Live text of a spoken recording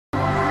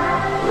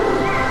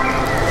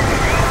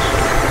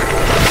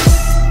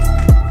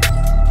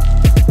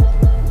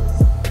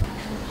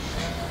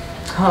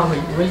हाँ भाई,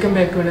 welcome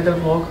back to another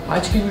vlog.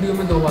 आज की वीडियो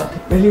में दो बातें।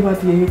 पहली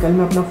बात ये है कि कल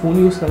मैं अपना फ़ोन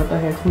यूज़ कर रहा था,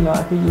 हेडफोन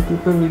लगा के यूट्यूब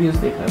पर वीडियोस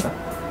देख रहा था।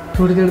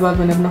 थोड़ी देर बाद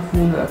मैंने अपना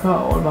फ़ोन रखा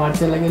और बाहर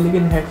चला गया,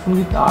 लेकिन हेडफोन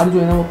की तार जो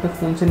है ना वो अपने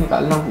फ़ोन से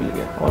निकालना भूल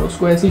गया और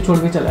उसको ऐसे ही छोड़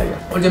के चला गया।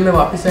 और जब मैं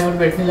वापस आया और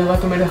बैठने लगा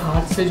तो मेरे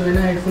हाथ से जो है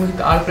ना हेडफोन की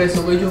तार प्रेस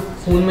हो गई जो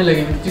फ़ोन में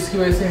लगी हुई, जिसकी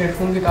वजह से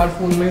हेडफोन की तार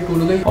फ़ोन में ही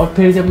टूट गई। और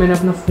फिर जब मैंने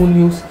अपना फ़ोन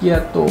यूज़ किया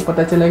तो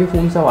पता चला कि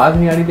फ़ोन से आवाज़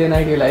नहीं आ रही। देन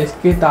आई रियलाइज़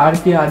के तार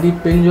की आधी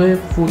पिन जो है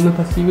फ़ोन में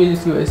फंसी हुई है,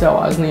 जिसकी वजह से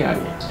आवाज़ नहीं आ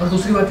रही है। और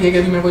दूसरी बात यह कि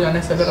अभी मेरे को जाना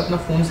है सदर अपना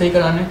फ़ोन सही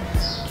कराने,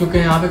 क्योंकि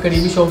यहाँ पे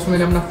करीबी शॉप्स में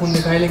मैंने अपना फ़ोन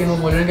दिखाया, लेकिन वो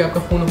बोल रहे हैं कि आपका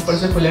फ़ोन ऊपर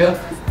से खुलेगा,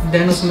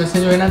 देन उसमें से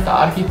जो है ना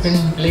तार की पिन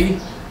निकलेगी।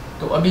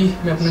 तो अभी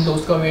मैं अपने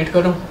दोस्त का वेट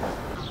कर रहा हूँ।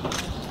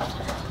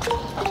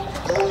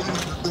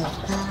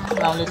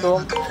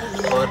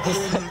 और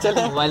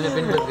चलो मोबाइल में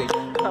पिन लग गई।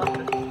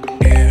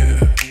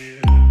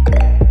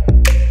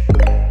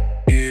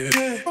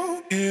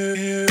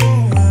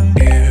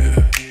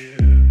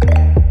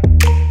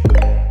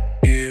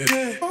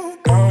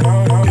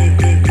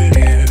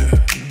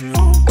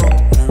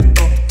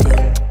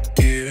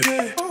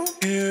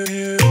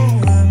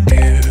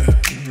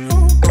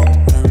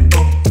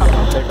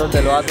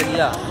 दिलवा के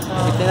दिया।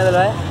 कितने का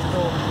दिलवाया?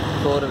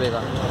 100 रुपये का।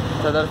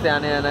 सदर से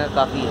आने आना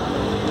काफ़ी है,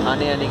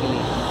 आने आने के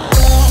लिए।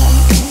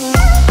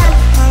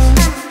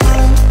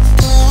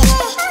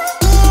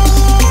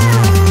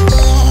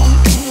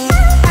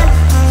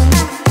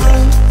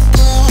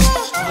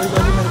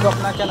 मेरे को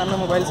अपना क्या नाम है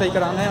मोबाइल सही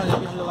कराना है और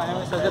अभी हम लोग आए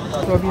हैं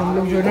सदर। तो अभी हम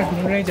लोग जो है ना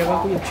ढूंढ रहे हैं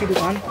जगह, कोई अच्छी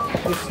दुकान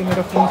जिससे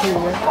मेरा फ़ोन सही हो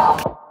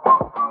जाए।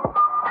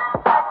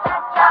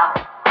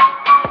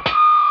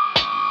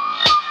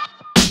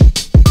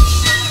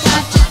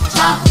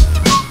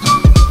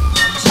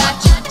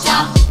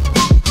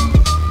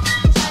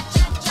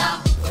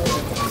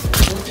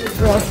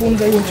 फ़ोन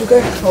सही हो चुका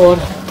है और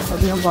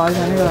अभी हम बाहर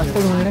जाने का रास्ता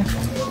ढूंढ रहे हैं।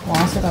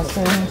 वहाँ से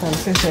रास्ता है घर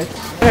से सेट।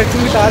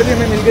 हेडफोन की तार भी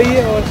हमें मिल गई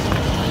है और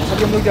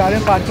अभी हम लोग जा रहे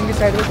हैं पार्किंग की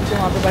साइड में, क्योंकि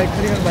वहाँ पे बाइक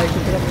खड़ी है और बाइक की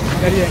तरफ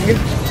घर जाएंगे।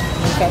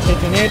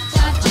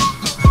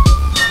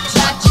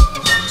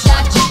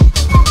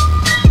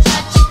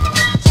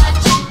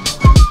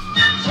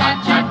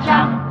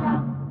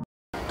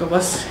 तो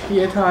बस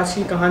ये था आज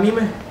की कहानी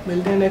में।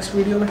 मिलते हैं नेक्स्ट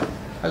वीडियो में।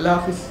 अल्लाह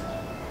हाफिज़,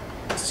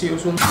 सी यू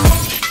सून।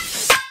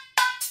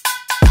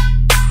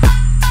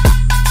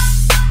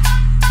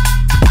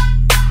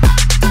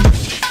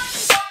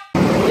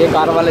 ये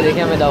कार वाले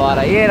देखें हमें दबा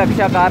रहा है, ये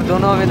रक्षा कार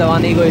दोनों हमें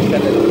दबाने की कोशिश कर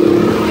रहे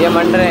हैं। ये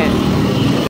मंड रहे हैं।